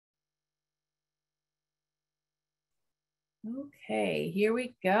Okay, here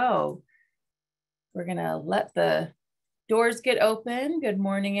we go. We're gonna let the doors get open. Good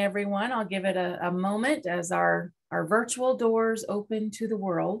morning, everyone. I'll give it a moment as our virtual doors open to the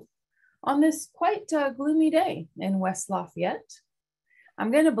world on this quite gloomy day in West Lafayette.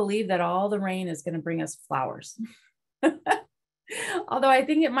 I'm gonna believe that all the rain is gonna bring us flowers. Although I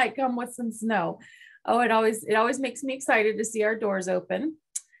think it might come with some snow. Oh, it always makes me excited to see our doors open.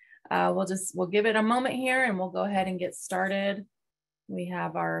 We'll give it a moment here and we'll go ahead and get started. We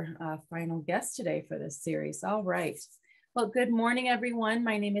have our final guest today for this series. All right. Well, good morning, everyone.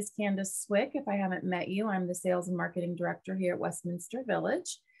 My name is Candace Swick. If I haven't met you, I'm the Sales and Marketing Director here at Westminster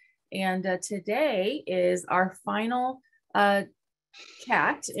Village. And today is our final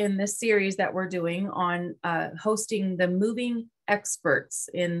chat in this series that we're doing on hosting the moving experts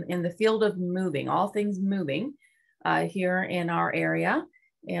in the field of moving, all things moving here in our area.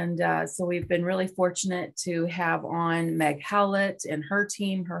 And so we've been really fortunate to have on Meg Howlett and her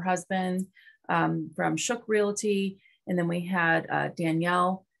team, her husband from Shook Realty. And then we had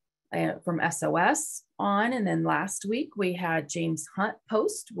Danielle from SOS on. And then last week we had James Hunt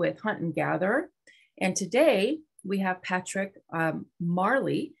Post with Hunt and Gather. And today we have Patrick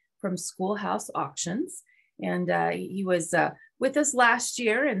Marley from Schoolhouse Auctions. And he was with us last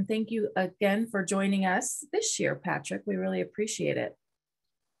year. And thank you again for joining us this year, Patrick. We really appreciate it.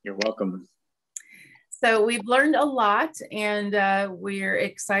 You're welcome. So we've learned a lot and we're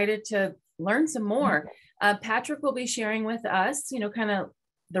excited to learn some more. Patrick will be sharing with us, kind of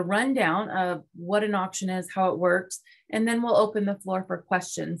the rundown of what an auction is, how it works, and then we'll open the floor for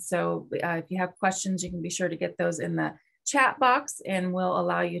questions. So if you have questions, you can be sure to get those in the chat box and we'll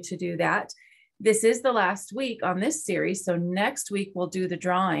allow you to do that. This is the last week on this series. So next week we'll do the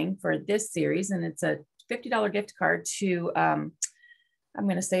drawing for this series and it's a $50 gift card to I'm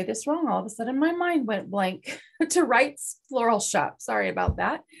going to say this wrong. All of a sudden, my mind went blank to Wright's Floral Shop. Sorry about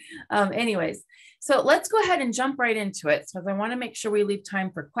that. Anyways, so let's go ahead and jump right into it. So I want to make sure we leave time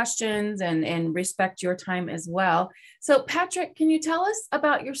for questions and respect your time as well. So Patrick, can you tell us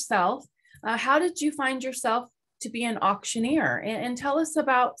about yourself? How did you find yourself to be an auctioneer? And tell us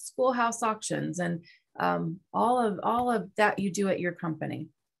about Schoolhouse Auctions and all of that you do at your company.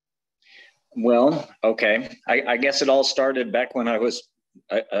 Well, okay. I guess it all started back when I was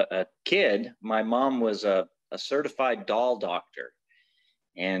a kid. My mom was a certified doll doctor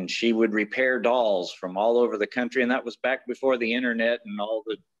and she would repair dolls from all over the country. And that was back before the internet and all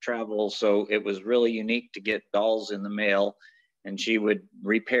the travel. So it was really unique to get dolls in the mail and she would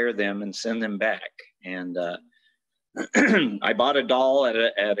repair them and send them back. And I bought a doll at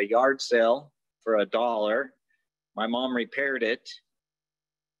a yard sale for $1. My mom repaired it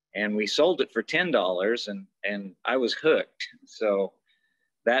and we sold it for $10 and I was hooked. So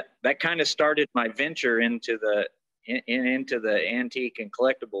that kind of started my venture into the antique and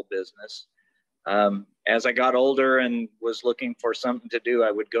collectible business. As I got older and was looking for something to do,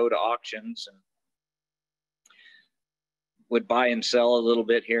 I would go to auctions and would buy and sell a little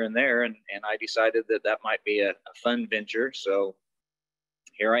bit here and there. And I decided that might be a fun venture. So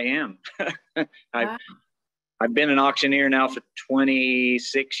here I am. Wow. I've been an auctioneer now for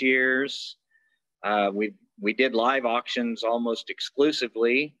 26 years. We did live auctions almost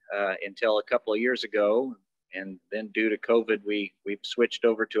exclusively until a couple of years ago. And then due to COVID, we've switched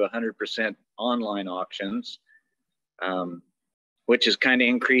over to 100% online auctions, which has kind of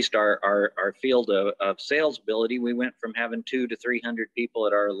increased our field of sales ability. We went from having 200 to 300 people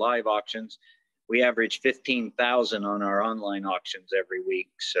at our live auctions. We average 15,000 on our online auctions every week.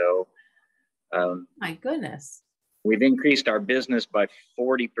 So my goodness. We've increased our business by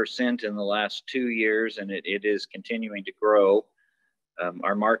 40% in the last 2 years, and it is continuing to grow.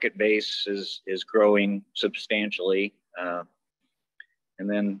 Our market base is growing substantially. And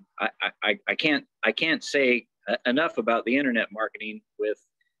then I can't say enough about the internet marketing.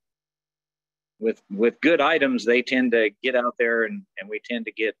 With good items, they tend to get out there and we tend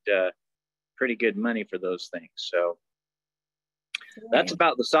to get pretty good money for those things. So that's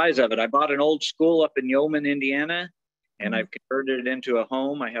about the size of it. I bought an old school up in Yeoman, Indiana, and I've converted it into a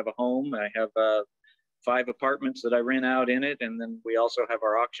home. I have a home. I have 5 apartments that I rent out in it. And then we also have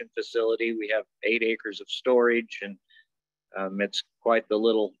our auction facility. We have 8 acres of storage, and it's quite the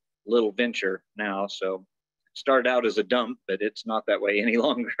little venture now. So it started out as a dump, but it's not that way any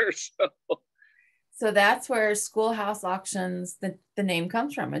longer. So that's where Schoolhouse Auctions, the name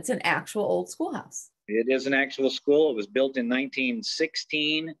comes from. It's an actual old schoolhouse. It is an actual school. It was built in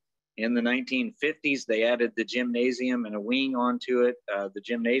 1916. In the 1950s, they added the gymnasium and a wing onto it. The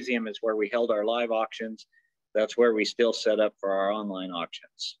gymnasium is where we held our live auctions. That's where we still set up for our online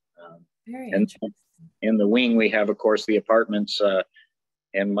auctions. Very interesting. in the wing, we have, of course, the apartments.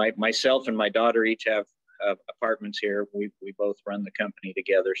 And myself and my daughter each have apartments here. We both run the company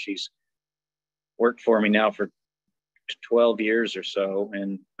together. She's worked for me now for 12 years or so.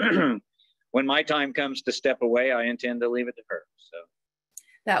 And when my time comes to step away, I intend to leave it to her. So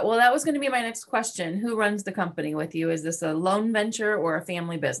that was going to be my next question. Who runs the company with you? Is this a lone venture or a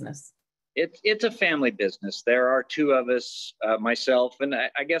family business? It's a family business. There are two of us, myself, and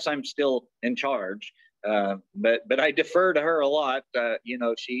I guess I'm still in charge. But I defer to her a lot.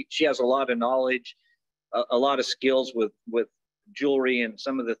 She has a lot of knowledge, a lot of skills with jewelry and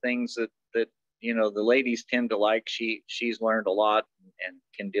some of the things that the ladies tend to like. She's learned a lot and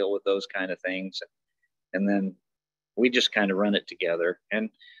can deal with those kind of things. And then we just kind of run it together. And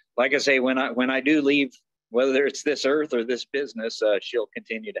like I say, when I do leave, whether it's this earth or this business, she'll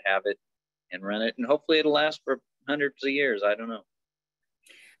continue to have it and run it. And hopefully it'll last for hundreds of years. I don't know.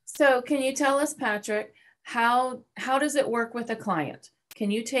 So can you tell us, Patrick, how does it work with a client?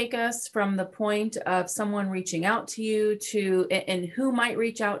 Can you take us from the point of someone reaching out to you and who might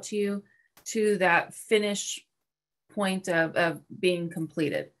reach out to you to that finish point of being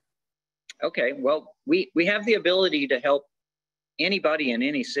completed? Okay, well, we have the ability to help anybody in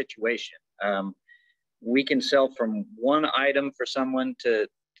any situation. We can sell from one item for someone to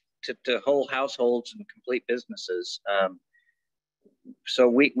whole households and complete businesses. So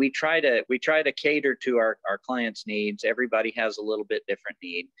we try to cater to our clients' needs. Everybody has a little bit different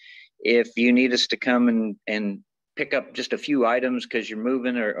need. If you need us to come and pick up just a few items because you're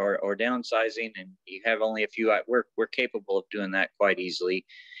moving or downsizing and you have only a few, we're capable of doing that quite easily.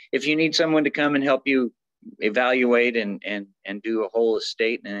 If you need someone to come and help you evaluate and do a whole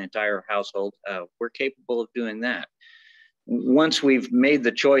estate and an entire household, we're capable of doing that. Once we've made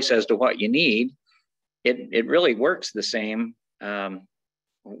the choice as to what you need, it really works the same,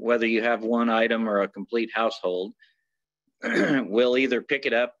 whether you have one item or a complete household. We'll either pick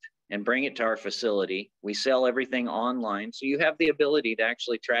it up and bring it to our facility. We sell everything online, so you have the ability to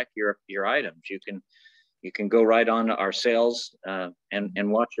actually track your items. You can go right on to our sales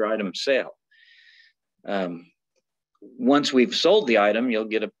and watch your item sale. Once we've sold the item, you'll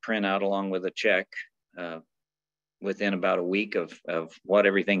get a printout along with a check within about a week of what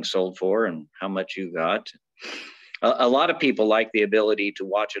everything sold for and how much you got. A lot of people like the ability to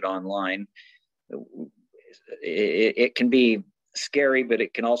watch it online. It can be scary, but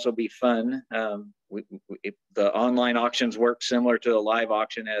it can also be fun. The online auctions work similar to a live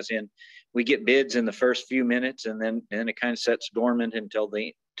auction, as in we get bids in the first few minutes, and then it kind of sets dormant until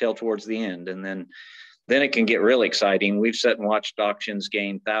towards the end, and then it can get really exciting. We've sat and watched auctions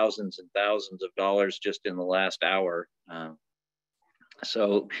gain thousands and thousands of dollars just in the last hour.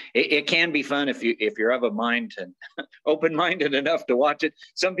 So it can be fun if you're of a mind and open-minded enough to watch it.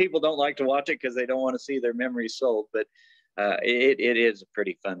 Some people don't like to watch it because they don't want to see their memories sold, but it is a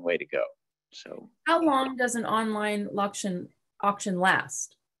pretty fun way to go. So how long does an online auction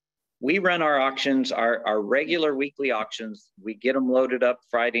last? We run our auctions, our regular weekly auctions. We get them loaded up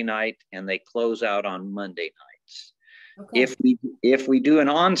Friday night and they close out on Monday nights. Okay. If we do an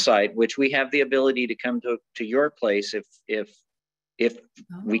on-site, which we have the ability to come to your place, if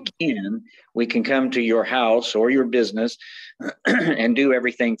we can come to your house or your business and do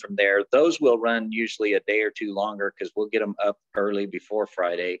everything from there. Those will run usually a day or two longer because we'll get them up early before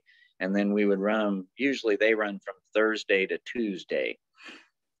Friday, and then we would run them. Usually they run from Thursday to Tuesday.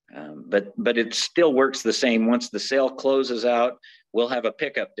 But it still works the same. Once the sale closes out, we'll have a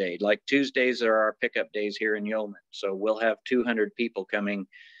pickup day. Like Tuesdays are our pickup days here in Yeoman. So we'll have 200 people coming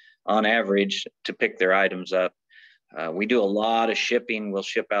on average to pick their items up. We do a lot of shipping. We'll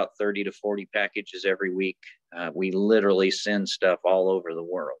ship out 30 to 40 packages every week. We literally send stuff all over the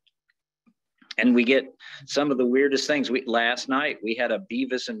world. And we get some of the weirdest things. Last night, we had a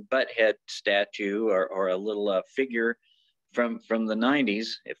Beavis and Butthead statue or a little figure from the 90s,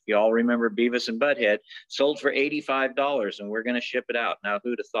 if you all remember Beavis and Butthead, sold for $85, and we're going to ship it out. Now,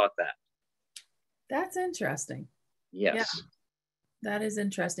 who'd have thought that? That's interesting. Yes. Yeah, that is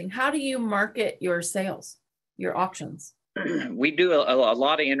interesting. How do you market your sales, your auctions? We do a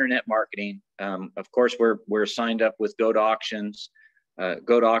lot of internet marketing. Of course, we're signed up with Go to Auctions,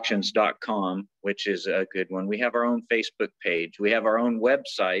 gotoauctions.com, which is a good one. We have our own Facebook page. We have our own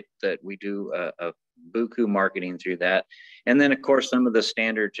website that we do a buku marketing through that. And then, of course, some of the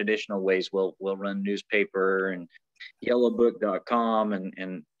standard traditional ways we'll run newspaper and yellowbook.com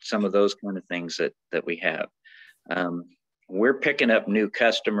and some of those kind of things that we have. We're picking up new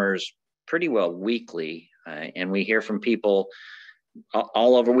customers pretty well weekly, and we hear from people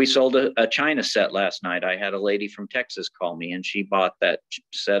all over. We sold a China set last night. I had a lady from Texas call me, and she bought that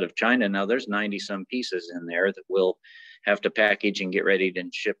set of China. Now there's 90 some pieces in there that we'll have to package and get ready to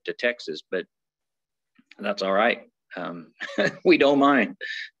ship to Texas, but that's all right. We don't mind.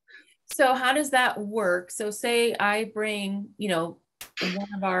 So how does that work? So say I bring, one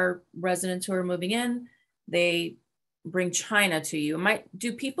of our residents who are moving in, they bring China to you.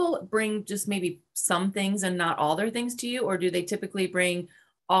 Do people bring just maybe some things and not all their things to you, or do they typically bring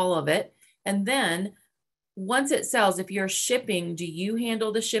all of it? And then once it sells, if you're shipping, do you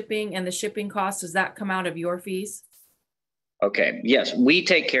handle the shipping and the shipping cost? Does that come out of your fees? Okay. Yes, we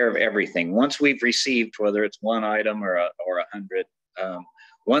take care of everything. Once we've received, whether it's one item or 100,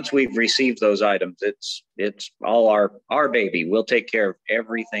 once we've received those items, it's all our baby. We'll take care of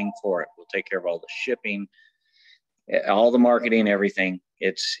everything for it. We'll take care of all the shipping, all the marketing, everything.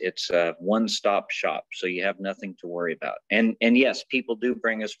 It's a one-stop shop, so you have nothing to worry about. And yes, people do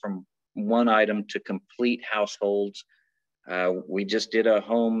bring us from one item to complete households. We just did a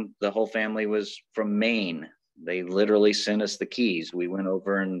home. The whole family was from Maine. They literally sent us the keys. We went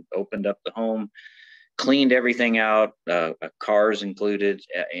over and opened up the home, cleaned everything out, cars included,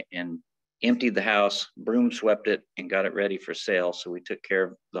 and emptied the house, broom swept it, and got it ready for sale. So we took care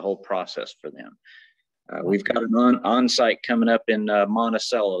of the whole process for them. We've got an on-site coming up in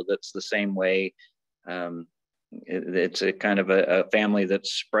Monticello that's the same way. It's a kind of a family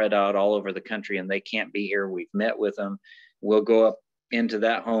that's spread out all over the country, and they can't be here. We've met with them. We'll go up into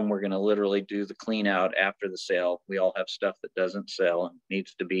that home. We're going to literally do the clean out after the sale. We all have stuff that doesn't sell and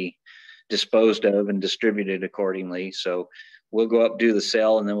needs to be disposed of and distributed accordingly. So we'll go up, do the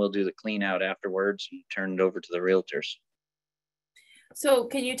sale, and then we'll do the clean out afterwards and turn it over to the realtors. So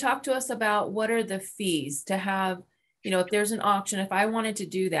can you talk to us about what are the fees to have, if there's an auction, if I wanted to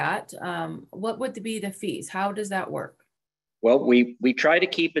do that, what would be the fees? How does that work? Well, we try to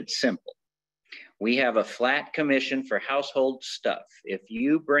keep it simple. We have a flat commission for household stuff. If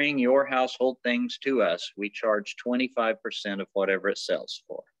you bring your household things to us, we charge 25% of whatever it sells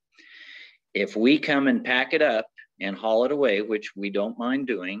for. If we come and pack it up and haul it away, which we don't mind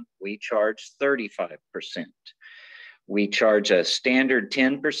doing, we charge 35%. We charge a standard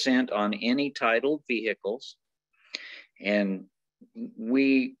 10% on any titled vehicles. And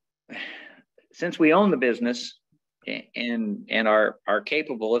since we own the business and are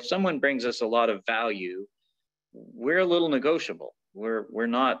capable, if someone brings us a lot of value, we're a little negotiable. We're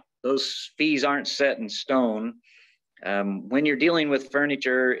not, those fees aren't set in stone. When you're dealing with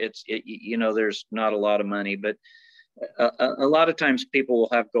furniture, there's not a lot of money, but a lot of times people will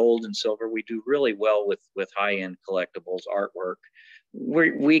have gold and silver. We do really well with high-end collectibles, artwork.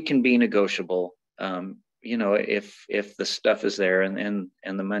 We can be negotiable, if the stuff is there and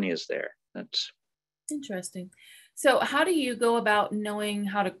the money is there. That's interesting. So how do you go about knowing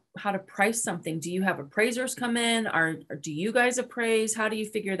how to price something? Do you have appraisers come in, or do you guys appraise? How do you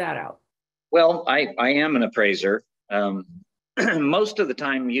figure that out? Well, I am an appraiser. Most of the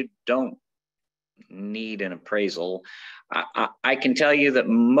time you don't need an appraisal. I can tell you that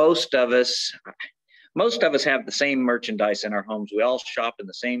most of us have the same merchandise in our homes. We all shop in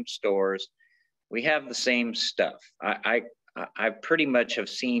the same stores. We have the same stuff. I pretty much have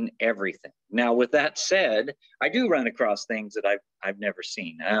seen everything. Now, with that said, I do run across things that I've never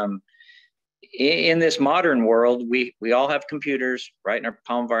seen. In this modern world, we all have computers right in our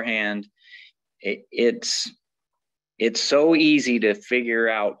palm of our hand. It's so easy to figure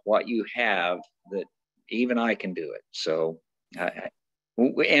out what you have that even I can do it. So,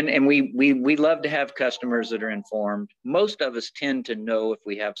 we love to have customers that are informed. Most of us tend to know if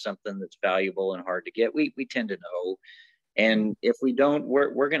we have something that's valuable and hard to get. We tend to know. And if we don't,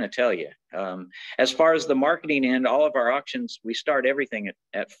 we're going to tell you. As far as the marketing end, all of our auctions, we start everything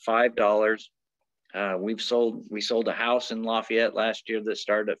at $5. We sold a house in Lafayette last year that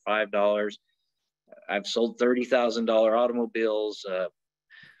started at $5. I've sold $30,000 automobiles.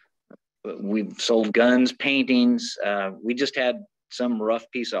 We've sold guns, paintings. We just had some rough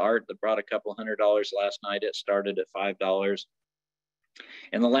piece of art that brought a couple $100 last night. It started at $5.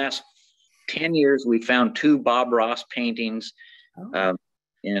 In the last 10 years, we found 2 Bob Ross paintings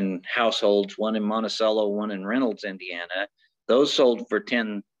in households, one in Monticello, one in Reynolds, Indiana. Those sold for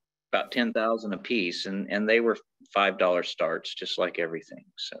about $10,000 a piece, and they were $5 starts, just like everything.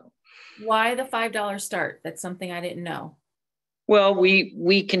 So why the $5 start? That's something I didn't know. Well,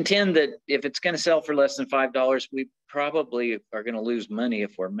 we contend that if it's going to sell for less than $5, we probably are going to lose money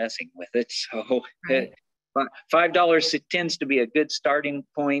if we're messing with it. So right. $5 tends to be a good starting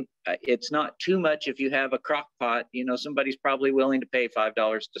point. It's not too much if you have a crock pot. Somebody's probably willing to pay $5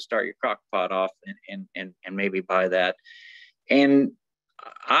 to start your crock pot off and maybe buy that. And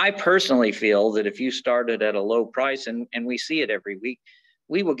I personally feel that if you started at a low price, and we see it every week,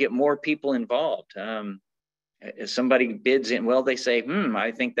 we will get more people involved. If somebody bids in, well, they say,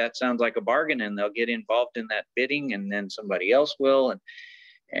 I think that sounds like a bargain, and they'll get involved in that bidding, and then somebody else will.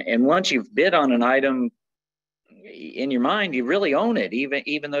 And once you've bid on an item, in your mind, you really own it,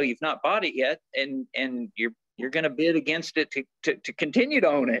 even though you've not bought it yet, and you're going to bid against it to continue to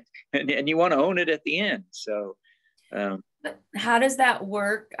own it, and you want to own it at the end. So how does that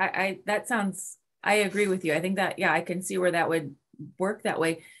work? That sounds, I agree with you. I think that, yeah, I can see where that would work that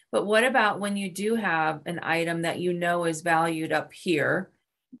way. But what about when you do have an item that you know is valued up here?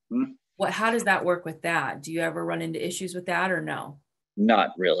 How does that work with that? Do you ever run into issues with that, or no?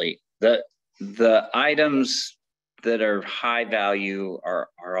 Not really. The items that are high value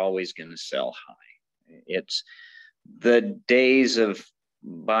are always going to sell high. It's the days of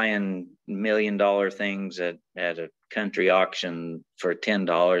buying $1 million things at a country auction for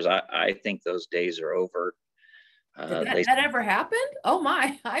 $10. I think those days are over. Did that ever happen? Oh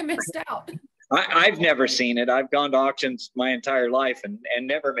my, I missed out. I've never seen it. I've gone to auctions my entire life and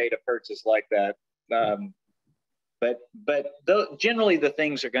never made a purchase like that. But generally the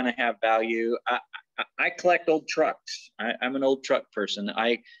things are going to have value. I collect old trucks. I'm an old truck person.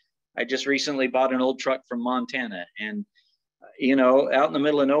 I just recently bought an old truck from Montana, and out in the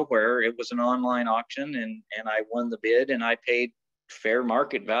middle of nowhere, it was an online auction, and I won the bid, and I paid fair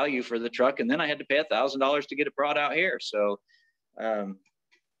market value for the truck, and then I had to pay $1,000 to get it brought out here. So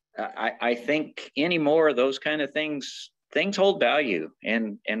I think any more of those kind of things hold value,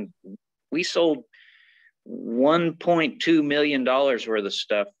 and we sold $1.2 million worth of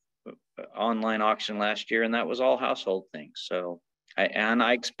stuff online auction last year, and that was all household things. So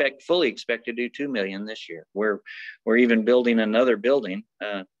I fully expect to do 2 million this year. We're even building another building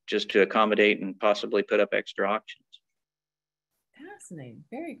just to accommodate and possibly put up extra auctions. Fascinating.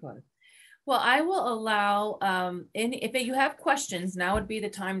 Very cool. Well, I will allow if you have questions, now would be the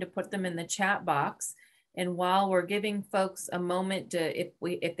time to put them in the chat box. And while we're giving folks a moment to,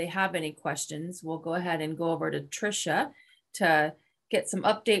 if they have any questions, we'll go ahead and go over to Trisha to get some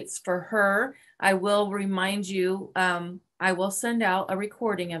updates for her. I will remind you, I will send out a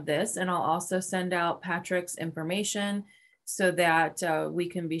recording of this, and I'll also send out Patrick's information so that we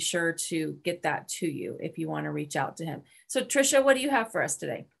can be sure to get that to you if you want to reach out to him. So Trisha, what do you have for us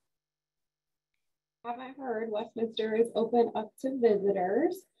today? Have I heard Westminster is open up to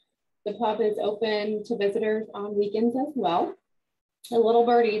visitors? The pub is open to visitors on weekends as well. A little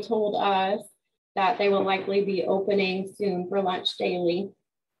birdie told us that they will likely be opening soon for lunch daily.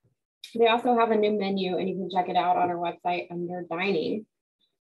 They also have a new menu, and you can check it out on our website under dining.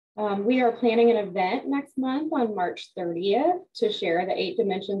 We are planning an event next month on March 30th to share the 8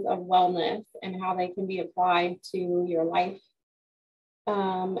 dimensions of wellness and how they can be applied to your life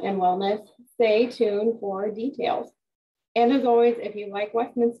and wellness. Stay tuned for details. And as always, if you like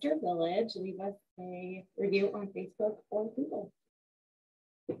Westminster Village, leave us a review on Facebook or Google.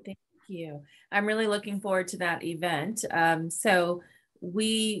 Thank you. I'm really looking forward to that event. So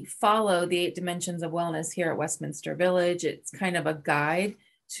we follow the 8 dimensions of wellness here at Westminster Village. It's kind of a guide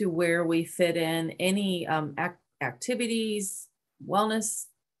to where we fit in any activities, wellness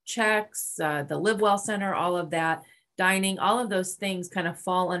checks, the Live Well Center, all of that, dining, all of those things kind of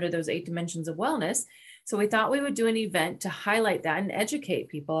fall under those 8 dimensions of wellness. So we thought we would do an event to highlight that and educate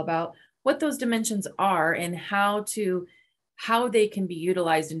people about what those dimensions are and how they can be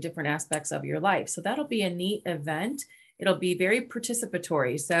utilized in different aspects of your life. So that'll be a neat event. It'll be very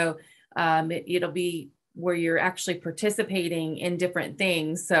participatory. So it'll be where you're actually participating in different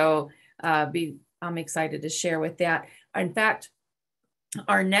things. So I'm excited to share with that. In fact,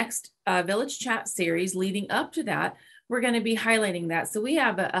 our next Village Chat series leading up to that, we're going to be highlighting that. So we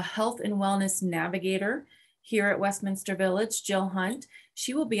have a health and wellness navigator here at Westminster Village, Jill Hunt.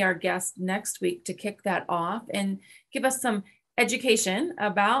 She will be our guest next week to kick that off and give us some education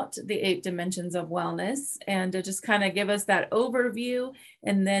about the 8 dimensions of wellness and to just kind of give us that overview.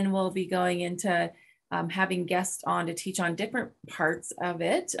 And then we'll be going into having guests on to teach on different parts of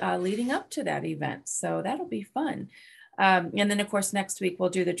it leading up to that event. So that'll be fun. And then of course, next week we'll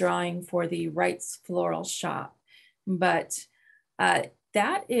do the drawing for the Wright's Floral Shop. But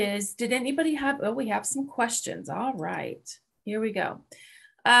that is, did anybody have, oh, we have some questions. All right, here we go.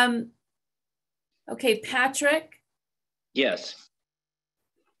 Okay, Patrick. Yes.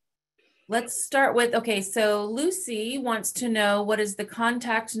 Let's start with, okay, so Lucy wants to know what is the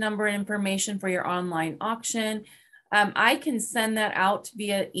contact number and information for your online auction. I can send that out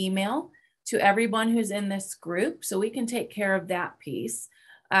via email to everyone who's in this group, so we can take care of that piece.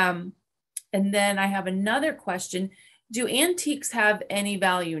 And then I have another question. Do antiques have any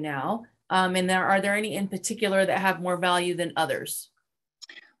value now? And are there any in particular that have more value than others?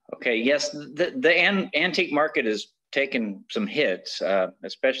 Okay, yes, the antique market has taken some hits,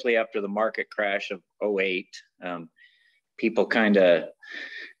 especially after the market crash of '08. People kind of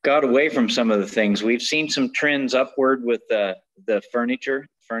got away from some of the things. We've seen some trends upward with the furniture.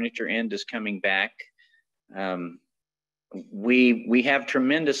 Furniture end is coming back. We have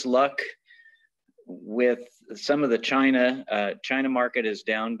tremendous luck with some of the China market is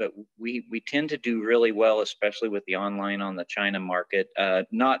down, but we tend to do really well, especially with the online on the China market.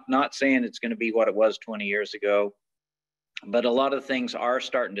 Not saying it's going to be what it was 20 years ago, but a lot of things are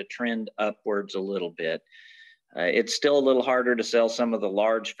starting to trend upwards a little bit. It's still a little harder to sell some of the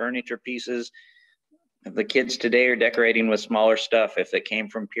large furniture pieces. The kids today are decorating with smaller stuff. If it came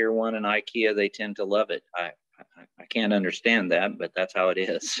from Pier 1 and IKEA, they tend to love it. I can't understand that, but that's how it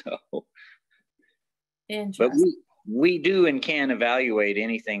is. So. But we do and can evaluate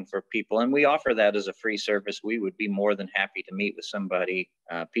anything for people, and we offer that as a free service. We would be more than happy to meet with somebody.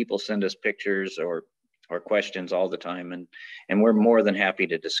 People send us pictures or questions all the time, and we're more than happy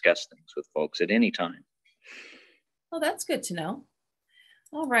to discuss things with folks at any time. Well, that's good to know.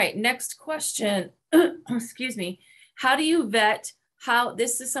 All right, next question. Excuse me. How do you vet?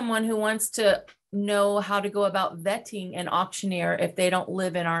 This is someone who wants to know how to go about vetting an auctioneer if they don't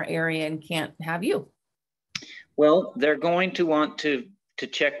live in our area and can't have you. Well, they're going to want to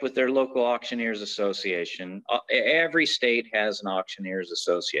check with their local auctioneers association. Every state has an auctioneers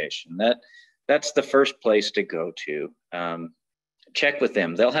association. That's the first place to go to. Check with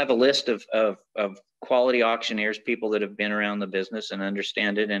them. They'll have a list of quality auctioneers, people that have been around the business and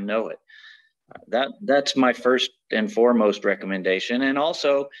understand it and know it. That's my first and foremost recommendation. And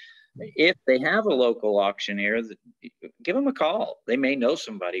also, if they have a local auctioneer, give them a call. They may know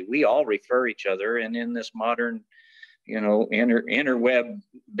somebody. We all refer each other, and in this modern, interweb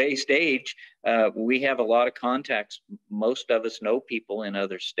based age, we have a lot of contacts. Most of us know people in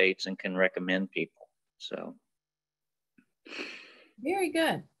other states and can recommend people. So very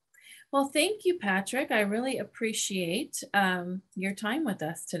good. Well, thank you, Patrick. I really appreciate your time with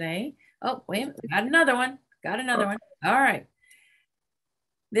us today. Oh, wait, got another one. All right.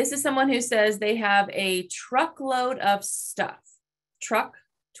 This is someone who says they have a truckload of stuff. Truck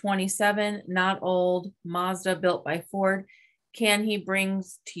 27, not old, Mazda built by Ford. Can he bring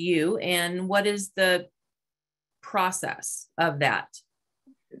to you? And what is the process of that?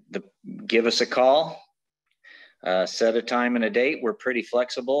 Give us a call. Set a time and a date. We're pretty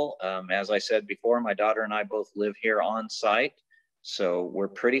flexible. As I said before, my daughter and I both live here on site. So we're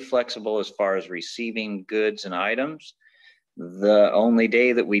pretty flexible as far as receiving goods and items. The only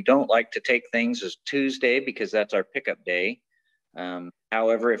day that we don't like to take things is Tuesday, because that's our pickup day.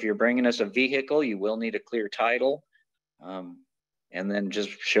 However, if you're bringing us a vehicle, you will need a clear title, and then just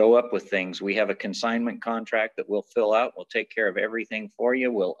show up with things. We have a consignment contract that we'll fill out. We'll take care of everything for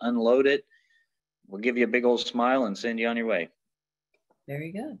you. We'll unload it. We'll give you a big old smile and send you on your way.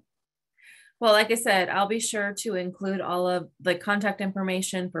 Very good. Well, like I said, I'll be sure to include all of the contact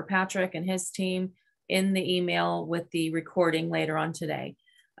information for Patrick and his team in the email with the recording later on today.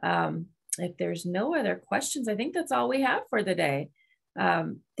 If there's no other questions, I think that's all we have for the day.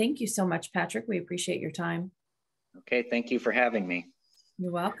 Thank you so much, Patrick. We appreciate your time. Okay, thank you for having me.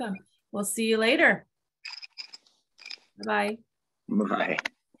 You're welcome. We'll see you later. Bye-bye. Bye.